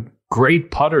been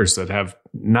great putters that have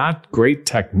not great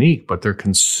technique, but they're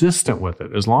consistent with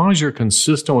it. As long as you're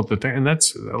consistent with the and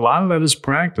that's a lot of that is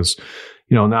practice.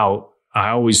 Now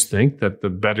I always think that the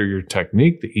better your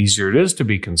technique, the easier it is to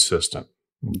be consistent.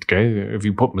 Okay, if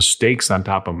you put mistakes on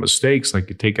top of mistakes, like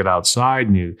you take it outside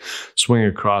and you swing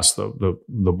across the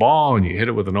ball and you hit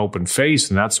it with an open face,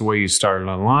 and that's the way you started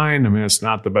on line. It's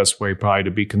not the best way probably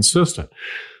to be consistent.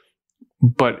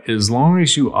 But as long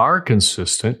as you are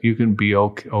consistent, you can be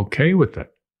okay with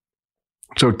it.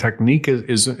 So technique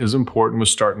is important with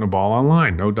starting the ball on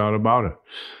line, no doubt about it.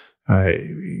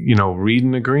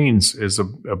 Reading the greens is a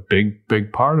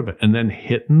big part of it. And then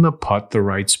hitting the putt the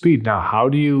right speed. Now, how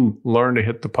do you learn to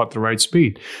hit the putt the right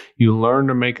speed? You learn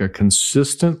to make a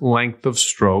consistent length of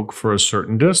stroke for a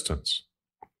certain distance.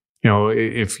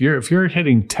 If you're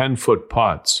hitting 10-foot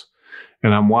putts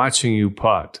and I'm watching you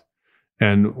putt,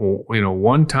 and,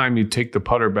 one time you take the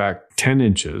putter back 10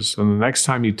 inches, and the next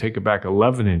time you take it back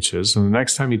 11 inches, and the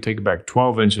next time you take it back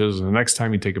 12 inches, and the next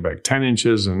time you take it back 10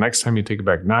 inches, and the next time you take it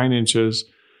back 9 inches.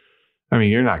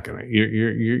 You're not going to,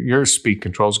 your speed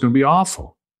control is going to be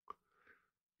awful.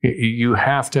 You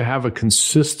have to have a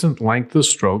consistent length of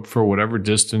stroke for whatever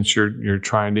distance you're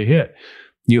trying to hit.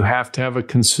 You have to have a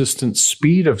consistent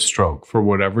speed of stroke for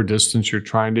whatever distance you're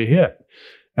trying to hit.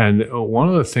 And one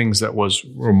of the things that was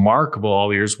remarkable all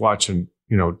the years watching,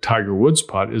 Tiger Woods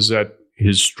putt is that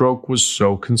his stroke was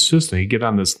so consistent. He'd get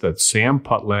on that Sam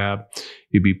Putt Lab.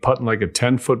 He'd be putting like a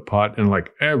 10-foot putt, and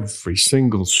like every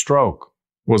single stroke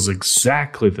was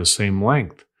exactly the same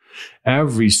length.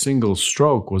 Every single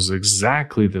stroke was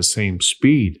exactly the same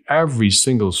speed. Every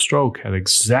single stroke had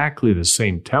exactly the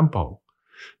same tempo.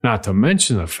 Not to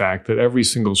mention the fact that every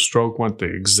single stroke went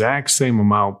the exact same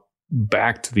amount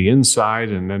back to the inside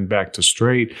and then back to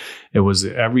straight. It was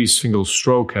every single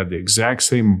stroke had the exact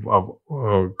same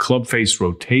club face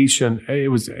rotation.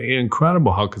 It was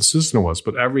incredible how consistent it was,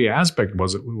 but every aspect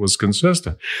was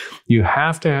consistent. You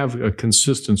have to have a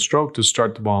consistent stroke to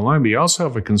start the ball in line, but you also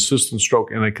have a consistent stroke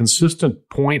and a consistent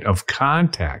point of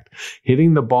contact,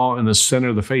 hitting the ball in the center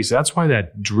of the face. That's why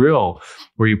that drill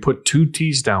where you put two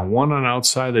tees down, one on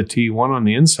outside the tee, one on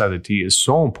the inside of the tee, is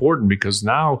so important, because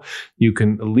now you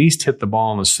can at least hit the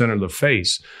ball in the center of the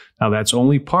face. Now, that's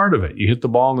only part of it. You hit the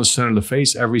ball in the center of the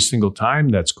face every single time.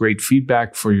 That's great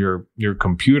feedback for your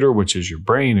computer, which is your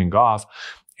brain in golf,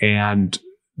 and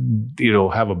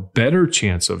you'll have a better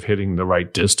chance of hitting the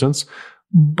right distance.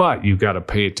 But you've got to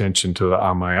pay attention to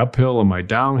on my uphill and my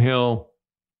downhill.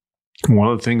 One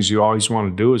of the things you always want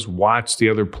to do is watch the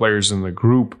other players in the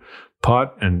group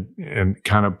putt and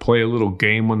kind of play a little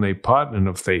game when they putt. And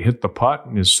if they hit the putt,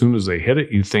 and as soon as they hit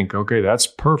it, you think, okay, that's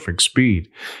perfect speed.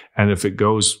 And if it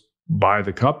goes by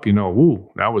the cup, ooh,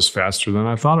 that was faster than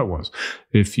I thought it was.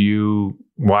 If you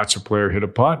watch a player hit a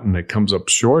putt and it comes up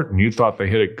short and you thought they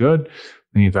hit it good,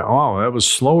 and you thought, oh, that was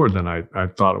slower than I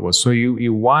thought it was. So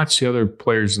you watch the other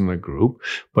players in the group,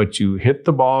 but you hit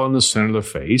the ball in the center of the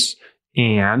face,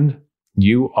 and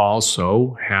you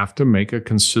also have to make a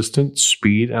consistent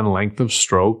speed and length of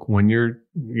stroke when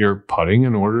you're putting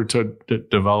in order to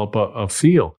develop a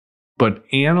feel. But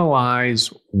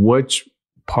analyze which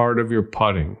part of your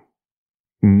putting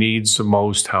needs the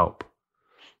most help?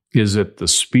 Is it the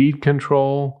speed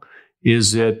control?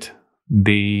 Is it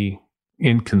the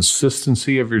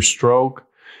inconsistency of your stroke?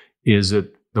 Is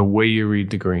it the way you read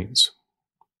the greens?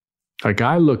 Like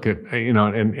I look at,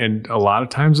 and a lot of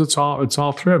times it's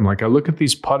all trim. Like I look at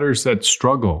these putters that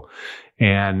struggle,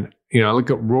 and I look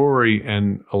at Rory,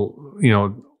 and a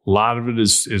lot of it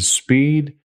is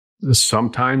speed.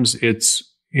 Sometimes it's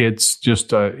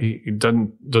just he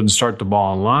doesn't start the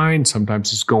ball in line. Sometimes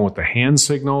he's going with the hand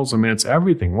signals. I mean, it's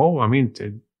everything. Well, I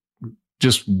mean,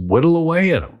 just whittle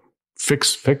away at him.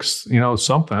 Fix,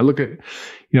 something. I look at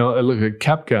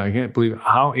Koepka. I can't believe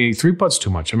how he 3-putts too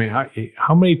much. I mean,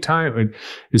 how many times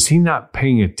is he not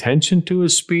paying attention to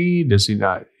his speed? Is he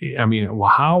not? I mean,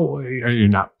 how are you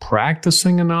not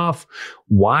practicing enough?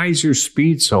 Why is your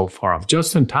speed so far off?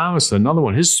 Justin Thomas, another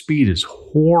one. His speed is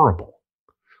horrible.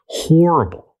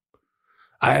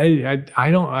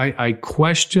 I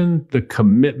question the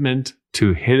commitment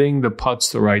to hitting the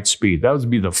putts the right speed. That would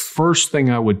be the first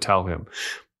thing I would tell him.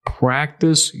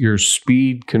 Practice your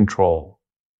speed control.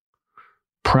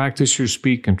 Practice your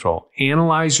speed control.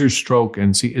 Analyze your stroke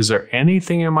and see, is there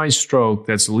anything in my stroke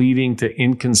that's leading to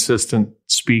inconsistent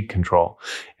speed control?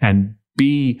 And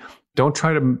B, don't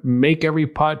try to make every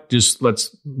putt. Just let's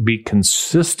be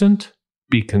consistent.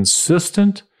 Be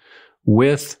consistent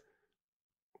with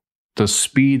the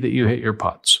speed that you hit your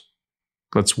putts.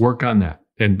 Let's work on that.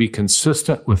 And be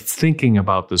consistent with thinking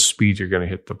about the speed you're going to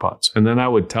hit the putts. And then I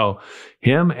would tell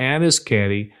him and his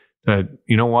caddy that,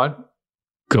 you know what?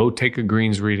 Go take a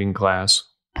greens reading class,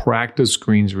 practice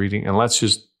greens reading, and let's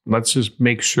just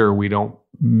make sure we don't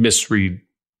misread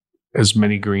as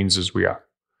many greens as we are.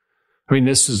 I mean,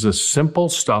 this is the simple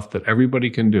stuff that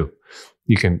everybody can do.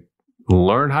 You can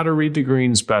learn how to read the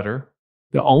greens better.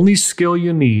 The only skill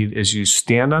you need is you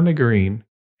stand on the green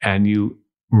and you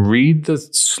read the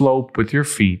slope with your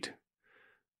feet.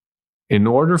 In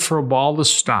order for a ball to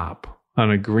stop on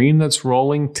a green that's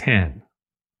rolling 10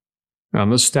 on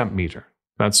the stemp meter,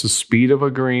 that's the speed of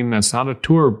a green. That's not a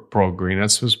Tour Pro green.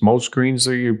 That's just most greens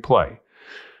that you play.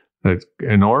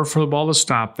 In order for the ball to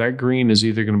stop, that green is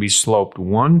either going to be sloped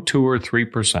 1%, 2%, or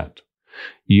 3%.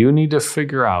 You need to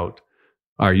figure out,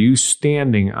 are you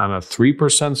standing on a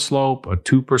 3% slope, a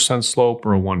 2% slope,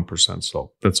 or a 1%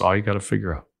 slope? That's all you got to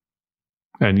figure out.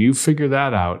 And you figure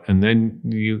that out, and then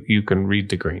you can read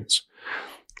the greens.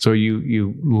 So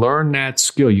you learn that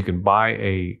skill. You can buy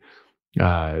a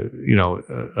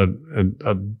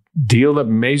deal that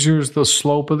measures the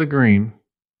slope of the green,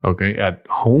 okay, at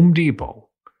Home Depot.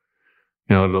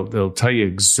 They'll tell you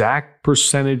exact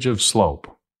percentage of slope,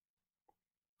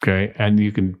 okay, and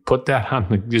you can put that on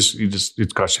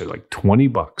it costs you like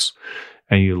 $20.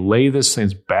 And you lay this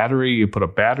thing's battery, you put a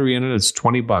battery in it, it's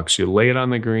 $20. You lay it on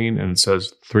the green and it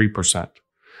says 3%,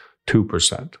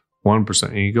 2%, 1%.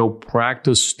 And you go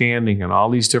practice standing in all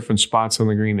these different spots on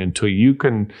the green until you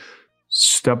can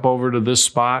step over to this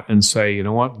spot and say, you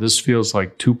know what, this feels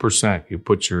like 2%. You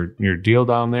put your deal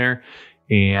down there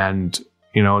and,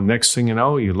 next thing you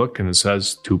know, you look and it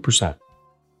says 2%.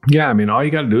 Yeah, I mean, all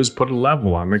you got to do is put a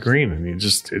level on the green, and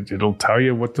it'll tell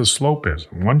you what the slope is.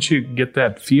 And once you get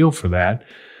that feel for that,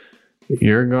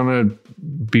 you're gonna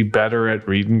be better at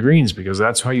reading greens, because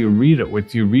that's how you read it.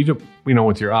 With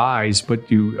your eyes, but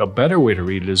a better way to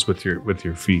read it is with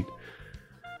your feet.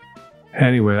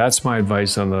 Anyway, that's my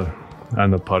advice on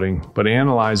the putting. But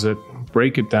analyze it,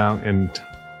 break it down, and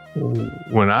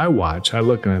when I watch, I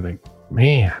look and I think,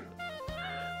 man,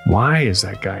 why is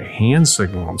that guy hand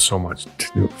signaling so much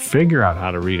to figure out how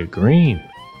to read a green?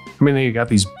 I mean, they got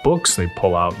these books they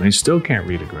pull out and they still can't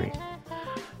read a green.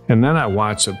 And then I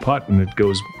watch a putt and it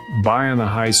goes by on the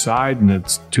high side and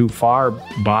it's too far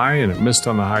by and it missed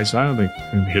on the high side. I think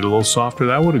hit a little softer,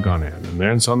 that would have gone in. And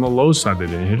then it's on the low side, they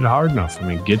didn't hit it hard enough. I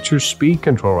mean, get your speed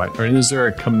control right. Or is there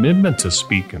a commitment to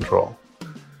speed control?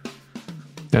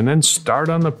 And then start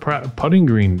on the putting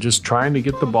green, just trying to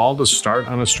get the ball to start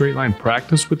on a straight line.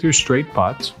 Practice with your straight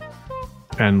putts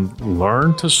and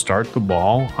learn to start the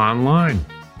ball on line.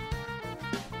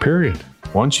 Period.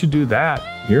 Once you do that,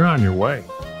 you're on your way.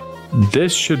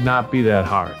 This should not be that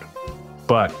hard,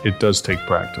 but it does take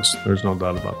practice. There's no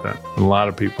doubt about that. And a lot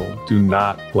of people do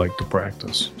not like to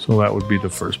practice. So that would be the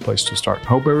first place to start.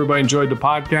 Hope everybody enjoyed the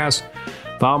podcast.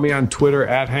 Follow me on Twitter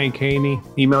at Hank Haney.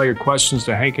 Email your questions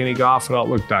to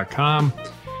hankhaneygolf@outlook.com.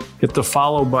 Hit the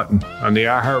follow button on the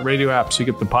iHeartRadio app so you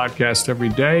get the podcast every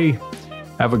day.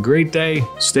 Have a great day.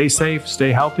 Stay safe,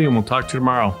 stay healthy, and we'll talk to you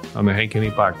tomorrow on the Hank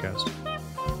Haney Podcast.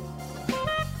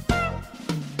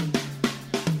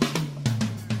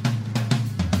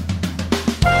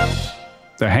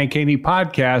 The Hank Haney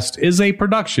Podcast is a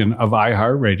production of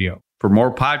iHeartRadio. For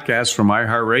more podcasts from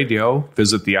iHeartRadio,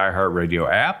 visit the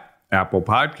iHeartRadio app, Apple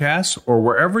Podcasts, or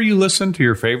wherever you listen to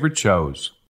your favorite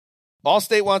shows.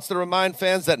 Allstate wants to remind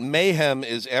fans that mayhem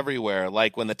is everywhere,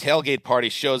 like when the tailgate party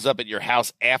shows up at your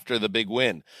house after the big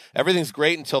win. Everything's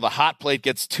great until the hot plate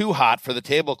gets too hot for the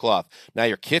tablecloth. Now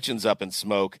your kitchen's up in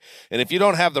smoke. And if you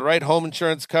don't have the right home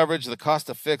insurance coverage, the cost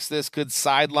to fix this could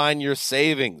sideline your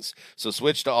savings. So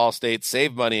switch to Allstate,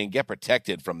 save money, and get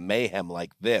protected from mayhem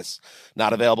like this.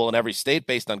 Not available in every state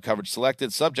based on coverage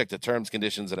selected, subject to terms,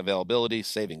 conditions, and availability.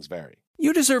 Savings vary.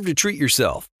 You deserve to treat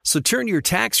yourself, so turn your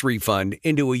tax refund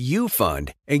into a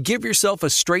U-Fund and give yourself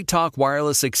a Straight Talk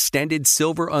Wireless Extended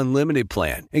Silver Unlimited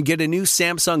plan and get a new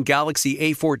Samsung Galaxy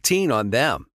A14 on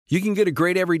them. You can get a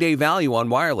great everyday value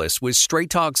on wireless with Straight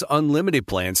Talk's Unlimited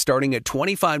plan starting at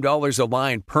 $25 a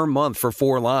line per month for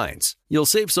 4 lines. You'll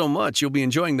save so much you'll be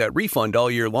enjoying that refund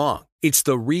all year long. It's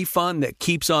the refund that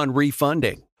keeps on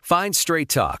refunding. Find Straight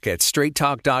Talk at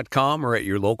straighttalk.com or at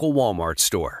your local Walmart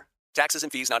store. Taxes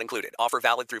and fees not included. Offer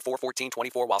valid through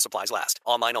 4/14/24 while supplies last.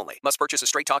 Online only. Must purchase a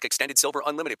Straight Talk Extended Silver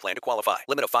Unlimited plan to qualify.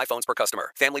 Limit of 5 phones per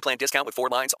customer. Family plan discount with 4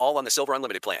 lines, all on the Silver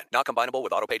Unlimited plan. Not combinable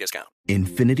with autopay discount.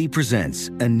 Infiniti presents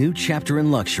a new chapter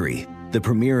in luxury. The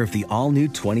premiere of the all-new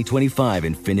 2025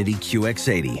 Infiniti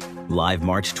QX80. Live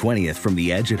March 20th from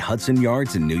the Edge at Hudson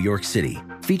Yards in New York City.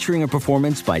 Featuring a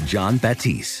performance by John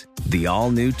Batiste. The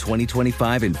all-new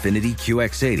 2025 Infiniti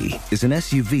QX80 is an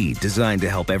SUV designed to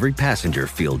help every passenger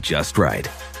feel just right.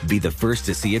 Be the first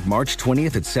to see it March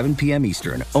 20th at 7 p.m.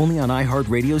 Eastern, only on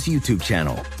iHeartRadio's YouTube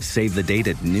channel. Save the date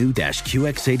at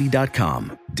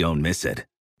new-QX80.com. Don't miss it.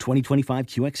 2025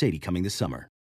 QX80 coming this summer.